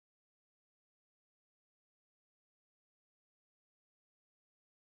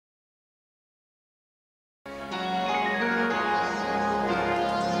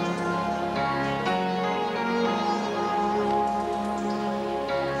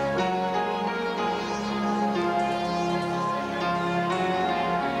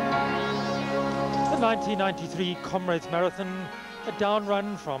1993 Comrades Marathon, a down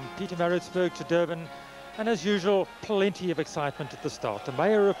run from Pietermaritzburg to Durban, and as usual, plenty of excitement at the start. The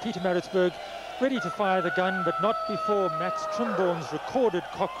mayor of Pietermaritzburg ready to fire the gun, but not before Max Trimborn's recorded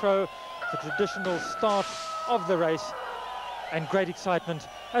cockcrow, the traditional start of the race, and great excitement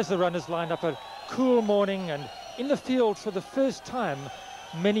as the runners lined up. A cool morning, and in the field for the first time,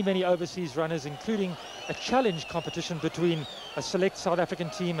 many overseas runners, including a challenge competition between a select South African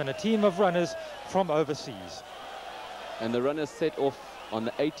team and a team of runners from overseas. And the runners set off on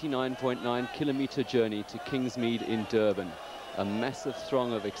the 89.9 kilometer journey to Kingsmead in Durban. A massive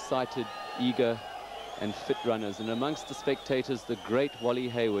throng of excited, eager and fit runners, and amongst the spectators the great Wally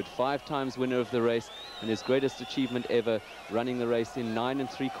Hayward, 5 times winner of the race and his greatest achievement ever, running the race in 9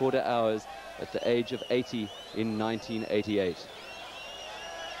 3/4 hours at the age of 80 in 1988.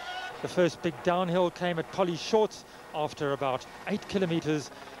 The first big downhill came at Polly Short's after about 8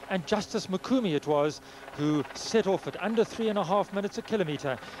 kilometers, and Justice Mukumi it was who set off at under 3.5 minutes a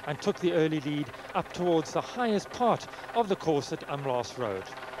kilometer and took the early lead up towards the highest part of the course at Umlaas Road.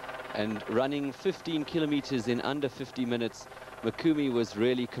 And running 15 kilometers in under 50 minutes, Mukumi was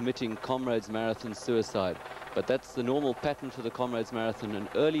really committing Comrades Marathon suicide. But that's the normal pattern for the Comrades Marathon. An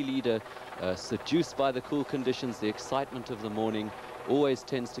early leader, seduced by the cool conditions, the excitement of the morning, always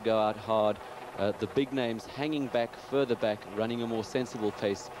tends to go out hard. The big names hanging back, further back, running a more sensible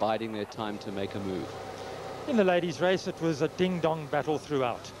pace, biding their time to make a move. In the ladies' race, it was a ding-dong battle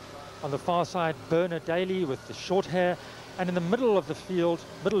throughout. On the far side, Bernard Daly with the short hair, and in the middle of the field,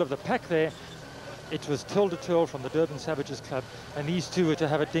 middle of the pack there, it was Tilda Turl from the Durban Savages Club, and these two were to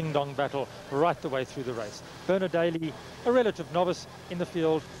have a ding-dong battle right the way through the race. Bernard Daly, a relative novice in the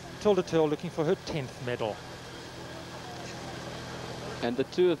field, Tilda Turl looking for her 10th medal. And the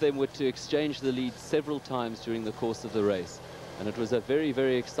two of them were to exchange the lead several times during the course of the race. And it was a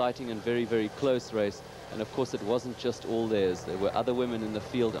very exciting and very close race. And of course it wasn't just all theirs. There were other women in the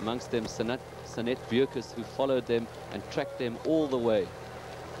field, amongst them Sanette Bierkes, who followed them and tracked them all the way.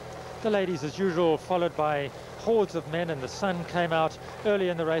 The ladies, as usual, followed by hordes of men, and the sun came out early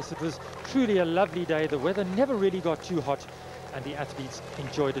in the race. It was truly a lovely day. The weather never really got too hot, and the athletes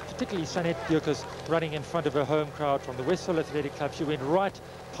enjoyed it, particularly Sanette Bierkes running in front of her home crowd from the Westville Athletic Club. She went right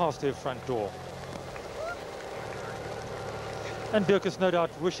past her front door. And Bierkes no doubt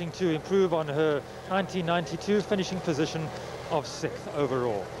wishing to improve on her 1992 finishing position of 6th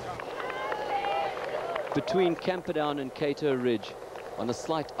overall. Between Camperdown and Cato Ridge, on a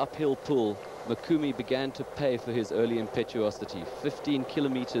slight uphill pull, Mukumi began to pay for his early impetuosity. 15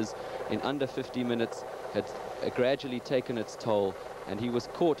 kilometers in under 50 minutes had gradually taken its toll, and he was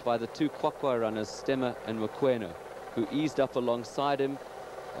caught by the two Kwakwa runners, Stemmer and Mokoena, who eased up alongside him,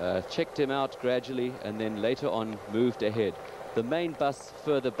 checked him out gradually, and then later on moved ahead. The main bus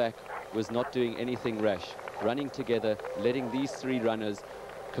further back was not doing anything rash, running together, letting these 3 runners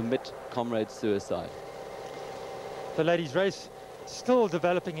commit Comrades suicide. The ladies' race still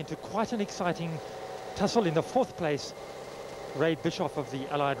developing into quite an exciting tussle. In the 4th place, Ray Bischoff of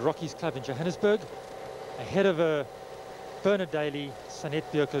the Allied Rockies Club in Johannesburg, ahead of Bernard Daly, Sanette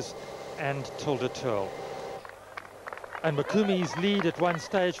Bierkes and Tilda Turl. And Mukumi's lead at one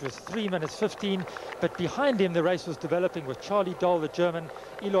stage was 3 minutes 15, but behind him the race was developing with Charlie Doll, the German,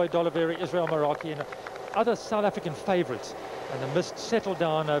 Eloy Doliveri, Israel Maraki and other South African favourites. And the mist settled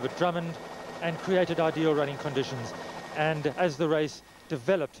down over Drummond and created ideal running conditions. And as the race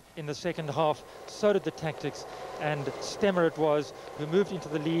developed in the second half, so did the tactics, and Stemmer it was who moved into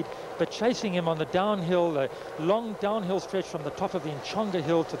the lead, but chasing him on the downhill, the long downhill stretch from the top of the Nchonga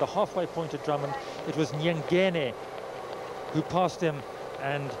Hill to the halfway point at Drummond, it was Nyangene who passed him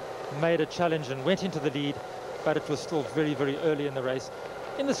and made a challenge and went into the lead, but it was still very early in the race.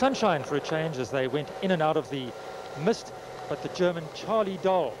 In the sunshine for a change as they went in and out of the mist, but the German Charlie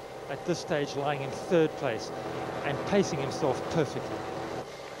Doll at this stage lying in 3rd place and pacing himself perfectly.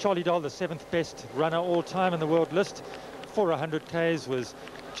 Charlie Doll, the 7th best runner all time in the world list for 100 Ks, was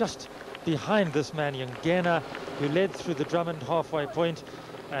just behind this man Nyangena, who led through the Drummond halfway point,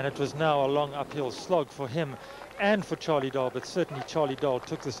 and it was now a long uphill slog for him and for Charlie Doll, but certainly Charlie Doll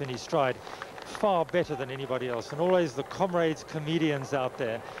took this in his stride far better than anybody else. And always the Comrades comedians out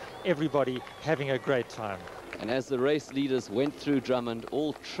there, everybody having a great time. And as the race leaders went through Drummond,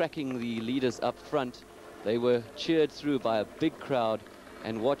 all tracking the leaders up front, they were cheered through by a big crowd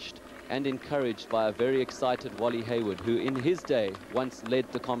and watched and encouraged by a very excited Wally Hayward, who in his day once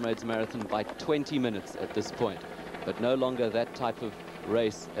led the Comrades Marathon by 20 minutes at this point. But no longer that type of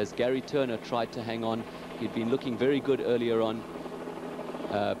race, as Gary Turner tried to hang on. He'd been looking very good earlier on,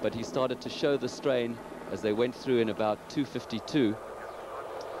 but he started to show the strain as they went through in about 2:52.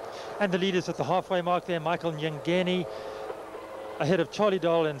 And the leaders at the halfway mark there, Michael Nyangeni ahead of Charlie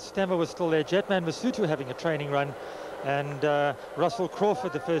Dole, and Stammer was still there. Jetman Masutu having a training run, and Russell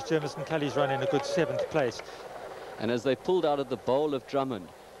Crawford, the first Germiston Cullies run, in a good 7th place. And as they pulled out of the bowl of Drummond,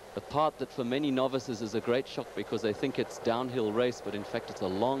 the part that for many novices is a great shock because they think it's downhill race, but in fact it's a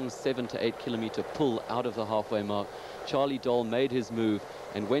long 7 to 8 kilometer pull out of the halfway mark. Charlie Dole made his move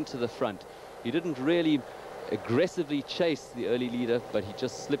and went to the front. He didn't really aggressively chase the early leader, but he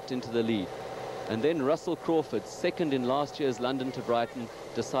just slipped into the lead. And then Russell Crawford, second in last year's London to Brighton,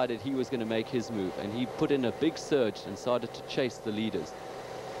 decided he was going to make his move, and he put in a big surge and started to chase the leaders.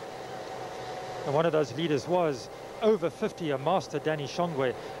 And one of those leaders was over 50, a master, Danny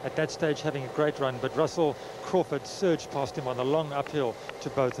Shongwe, at that stage having a great run, but Russell Crawford surged past him on the long uphill to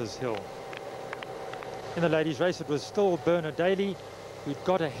Bothers Hill. In the ladies' race, it was still Bernard Daly who'd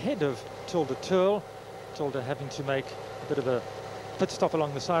got ahead of Tilda Turl, Tilda having to make a bit of a pit stop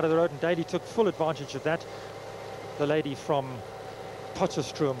along the side of the road, and Daly took full advantage of that. The lady from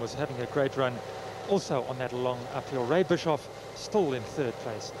Potchefstroom was having a great run also on that long uphill. Ray Bischoff still in 3rd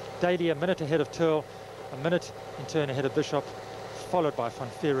place. Daly a minute ahead of Turl, a minute in turn ahead of Bishop, followed by Van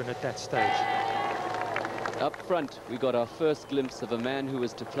Veeren at that stage. Up front, we got our first glimpse of a man who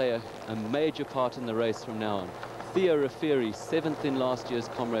was to play a major part in the race from now on. Theo Rafiri, 7th in last year's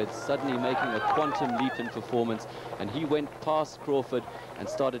Comrades, suddenly making a quantum leap in performance, and he went past Crawford and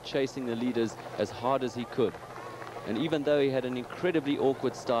started chasing the leaders as hard as he could. And even though he had an incredibly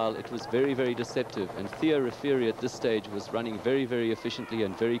awkward style, it was very, very deceptive, and Theo Rafiri at this stage was running very, very efficiently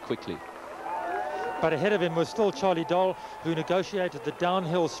and very quickly. But ahead of him was still Charlie Dole, who negotiated the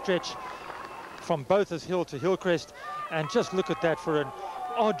downhill stretch from Bothers Hill to Hillcrest, and just look at that for an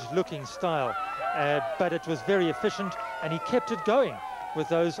odd-looking style. But it was very efficient, and he kept it going with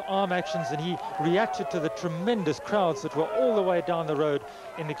those arm actions, and he reacted to the tremendous crowds that were all the way down the road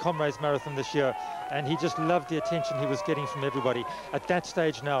in the Comrades Marathon this year, and he just loved the attention he was getting from everybody. At that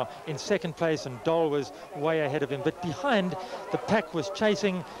stage now, in 2nd place, and Dole was way ahead of him, but behind, the pack was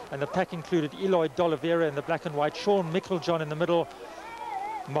chasing, and the pack included Eloy D'Oliveira in the black and white, Sean Micklejohn in the middle,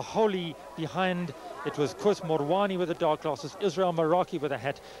 Maholi behind. It was Kus Morwani with the dark glasses, Israel Maraki with a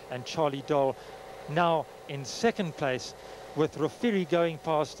hat, and Charlie Dole now in 2nd place, with Rafiri going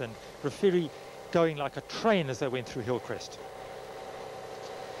past, and Rafiri going like a train as they went through Hillcrest.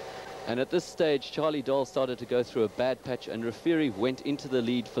 And at this stage, Charlie Dole started to go through a bad patch, and Rafiri went into the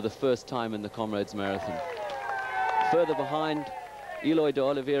lead for the first time in the Comrades Marathon. Further behind, Eloy de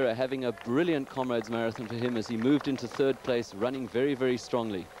Oliveira having a brilliant Comrades Marathon for him as he moved into 3rd place, running very, very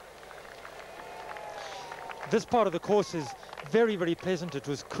strongly. This part of the course is very, very pleasant. It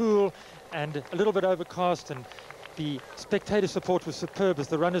was cool and a little bit overcast, and the spectator support was superb as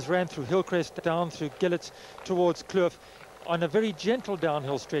the runners ran through Hillcrest, down through Gillett towards Kloof on a very gentle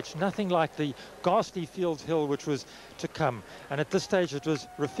downhill stretch, nothing like the ghastly Fields Hill which was to come. And at this stage it was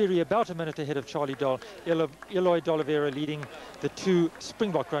Rafiri about a minute ahead of Charlie Dole, Eloy D'Oliveira leading the 2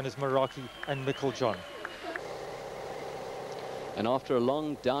 Springbok runners, Maraki and Micklejohn. And after a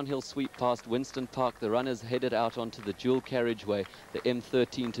long downhill sweep past Winston Park, the runners headed out onto the dual carriageway, the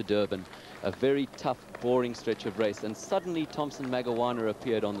M13 to Durban. A very tough, boring stretch of race. And suddenly Thompson Magawana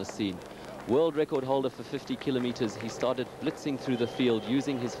appeared on the scene. World record holder for 50 kilometers, he started blitzing through the field,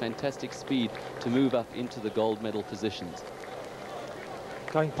 using his fantastic speed to move up into the gold medal positions.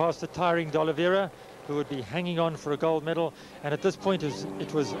 Going past the tiring D'Oliveira, who would be hanging on for a gold medal, and at this point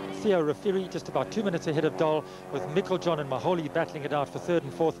it was Theo Rafiri just about 2 minutes ahead of Dole, with Micklejohn and Maholi battling it out for 3rd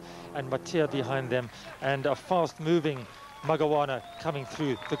and 4th, and Matia behind them, and a fast-moving Magawana coming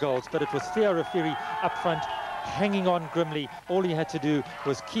through the golds. But it was Theo Rafiri up front, hanging on grimly. All he had to do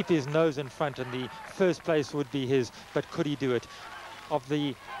was keep his nose in front, and the 1st place would be his, but could he do it? Of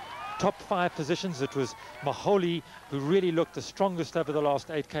the top 5 positions, it was Maholi who really looked the strongest over the last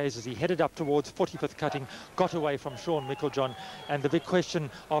 8Ks as he headed up towards 45th cutting, got away from Sean Micklejohn. And the big question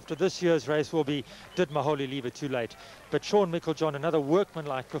after this year's race will be, did Maholi leave it too late? But Sean Micklejohn, another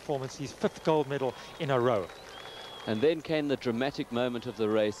workmanlike performance, his 5th gold medal in a row. And then came the dramatic moment of the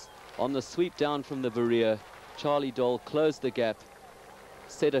race. On the sweep down from the Berea, Charlie Dole closed the gap,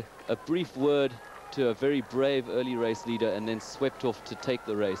 said a brief word to a very brave early race leader, and then swept off to take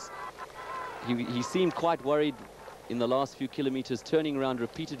the race. He seemed quite worried in the last few kilometers, turning around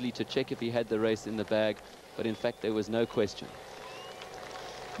repeatedly to check if he had the race in the bag, but in fact there was no question.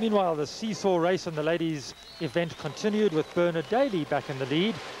 Meanwhile, the seesaw race in the ladies' event continued, with Bernard Daly back in the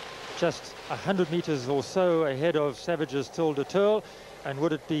lead, just 100 meters or so ahead of Savage's Tilda Turl. And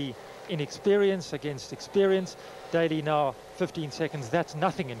would it be inexperience against experience. Daly now 15 seconds. That's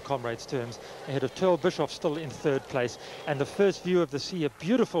nothing in Comrades terms. Ahead of Turl Bischoff, still in third place. And the first view of the sea, a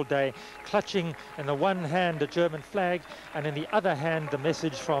beautiful day, clutching in the one hand a German flag, and in the other hand the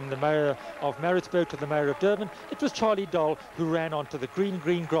message from the mayor of Maritzburg to the mayor of Durban. It was Charlie Doll who ran onto the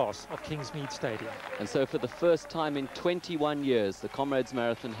green grass of Kingsmead Stadium. And so for the first time in 21 years, the Comrades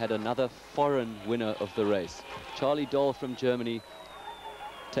Marathon had another foreign winner of the race. Charlie Doll from Germany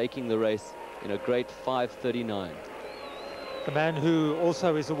taking the race in a great 5:39. The man who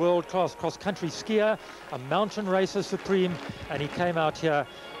also is a world-class cross-country skier, a mountain racer supreme, and he came out here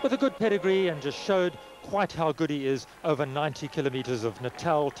with a good pedigree and just showed quite how good he is over 90 kilometers of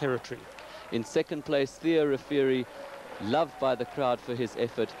Natal territory. In second place, Theo Rafiri, loved by the crowd for his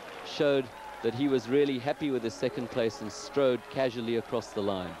effort, showed that he was really happy with his second place and strode casually across the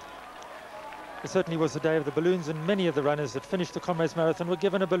line. It certainly was the day of the balloons, and many of the runners that finished the Comrades Marathon were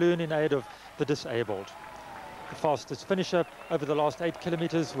given a balloon in aid of the disabled. The fastest finisher over the last 8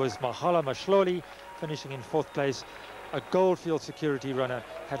 kilometers was Mahala Mashloli, finishing in fourth place. A Goldfield security runner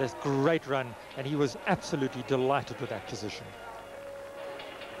had a great run, and he was absolutely delighted with that position.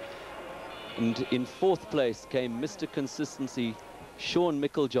 And in fourth place came Mr. Consistency, Sean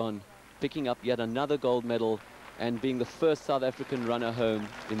Mickeljohn, picking up yet another gold medal and being the first South African runner home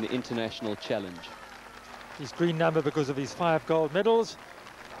in the International Challenge. His green number because of his 5 gold medals.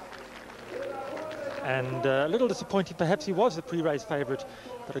 And a little disappointing, perhaps he was the pre-race favourite,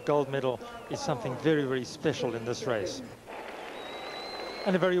 but a gold medal is something very, very special in this race.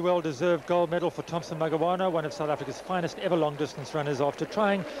 And a very well-deserved gold medal for Thompson Magawana, one of South Africa's finest ever long-distance runners, after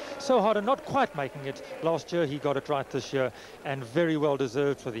trying so hard and not quite making it last year. He got it right this year, and very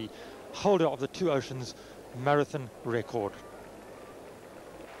well-deserved for the holder of the Two Oceans marathon record.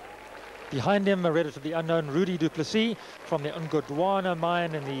 Behind him, a relatively unknown Rudy du Plessis from the Ngodwana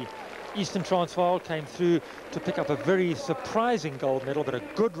mine in the Eastern Transvaal came through to pick up a very surprising gold medal, but a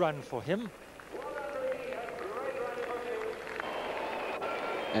good run for him.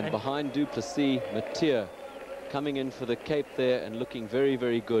 And behind du Plessis, Mathieu coming in for the Cape there and looking very,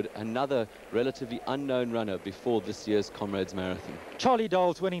 very good. Another relatively unknown runner before this year's Comrades Marathon. Charlie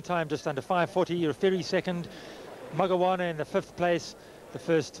Doll's winning time just under 5:40, Rafiri second, Magawana in the 5th place, the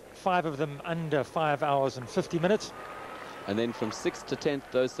first 5 of them under 5 hours and 50 minutes. And then from 6th to 10th,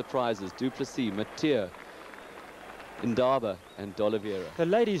 those surprises, du Plessis, Mathieu, Indaba and D'Oliveira. The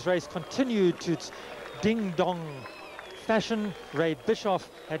ladies' race continued to its ding-dong fashion. Ray Bischoff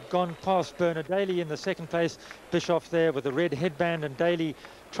had gone past Bernard Daly in the 2nd place. Bischoff there with a red headband, and Daly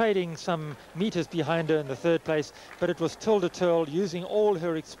trading some meters behind her in the 3rd place. But it was Tilda Turl, using all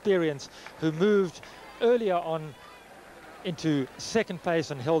her experience, who moved earlier on into 2nd place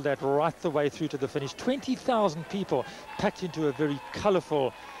and held that right the way through to the finish. 20,000 people packed into a very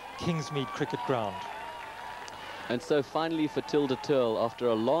colourful Kingsmead cricket ground. And so finally for Tilda Turl, after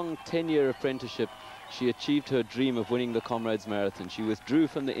a long 10-year apprenticeship, she achieved her dream of winning the Comrades Marathon. She withdrew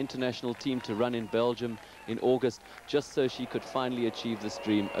from the international team to run in Belgium in August, just so she could finally achieve this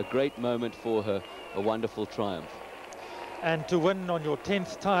dream. A great moment for her, a wonderful triumph. And to win on your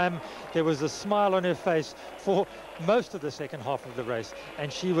 10th time, there was a smile on her face for most of the second half of the race,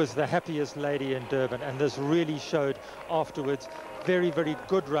 and she was the happiest lady in Durban, and this really showed afterwards. Very, very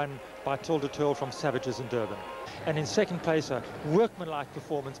good run by Tilda Turl from Savages in Durban. And in 2nd place, a workmanlike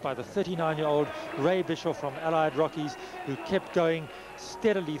performance by the 39-year-old Ray Bischoff from Allied Rockies, who kept going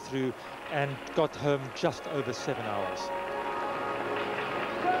steadily through and got home just over 7 hours.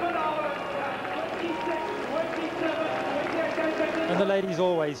 And the ladies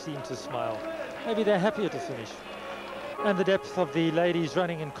always seem to smile. Maybe they're happier to finish. And the depth of the ladies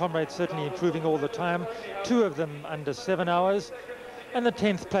running in Comrades certainly improving all the time. 2 of them under 7 hours. And the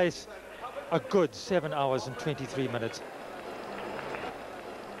 10th place, a good 7 hours and 23 minutes.